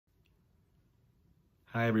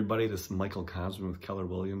Hi everybody, this is Michael Cosman with Keller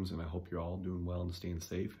Williams, and I hope you're all doing well and staying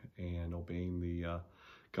safe and obeying the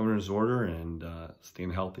governor's order and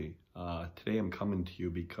staying healthy. Today I'm coming to you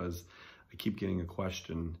because I keep getting a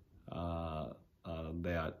question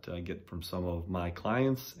that I get from some of my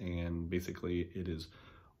clients, and basically it is,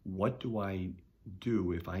 what do I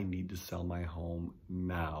do if I need to sell my home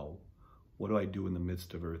now? What do I do in the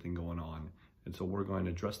midst of everything going on? And so we're going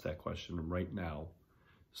to address that question right now.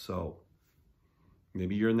 So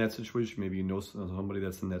maybe you're in that situation, maybe you know somebody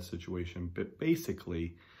that's in that situation, but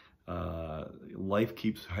basically, life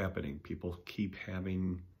keeps happening. People keep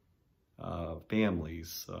having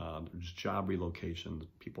families, there's job relocations,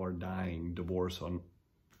 people are dying, divorce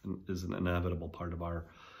is an inevitable part of our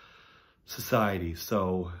society.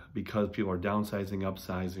 So because people are downsizing,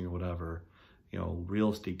 upsizing, or whatever,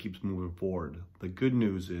 real estate keeps moving forward. The good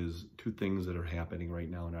news is two things that are happening right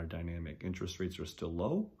now in our dynamic. Interest rates are still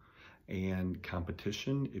low, and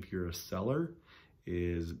competition, if you're a seller,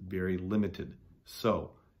 is very limited.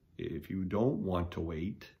 So if you don't want to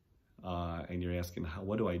wait and you're asking,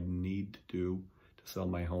 what do I need to do to sell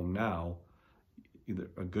my home now? Either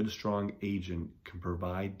a good, strong agent can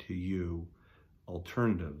provide to you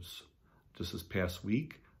alternatives. Just this past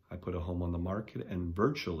week, I put a home on the market, and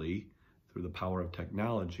virtually through the power of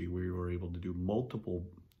technology, we were able to do multiple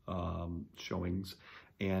showings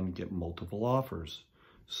and get multiple offers.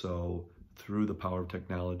 So through the power of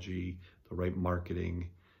technology, the right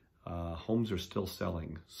marketing, homes are still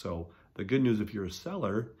selling. So the good news if you're a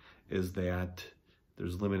seller is that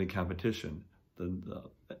there's limited competition. The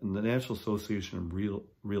National Association of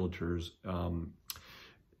Realtors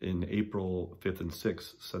in April 5th and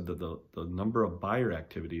 6th said that the number of buyer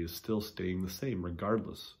activity is still staying the same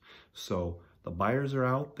regardless. So the buyers are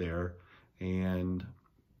out there and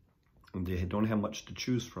they don't have much to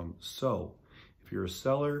choose from. So if you're a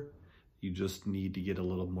seller, you just need to get a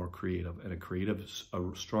little more creative, and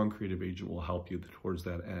a strong creative agent will help you towards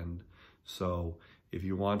that end. So if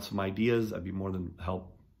you want some ideas, I'd be more than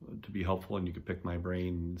to be helpful, and you can pick my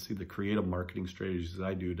brain and see the creative marketing strategies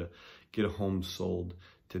I do to get a home sold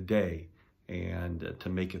today and to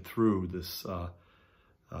make it through this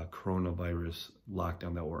coronavirus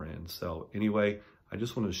lockdown that we're in. So anyway, I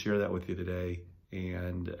just wanted to share that with you today,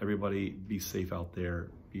 and everybody be safe out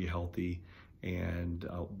there, be healthy, and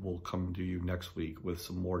we'll come to you next week with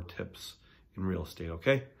some more tips in real estate,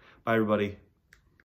 okay? Bye, everybody.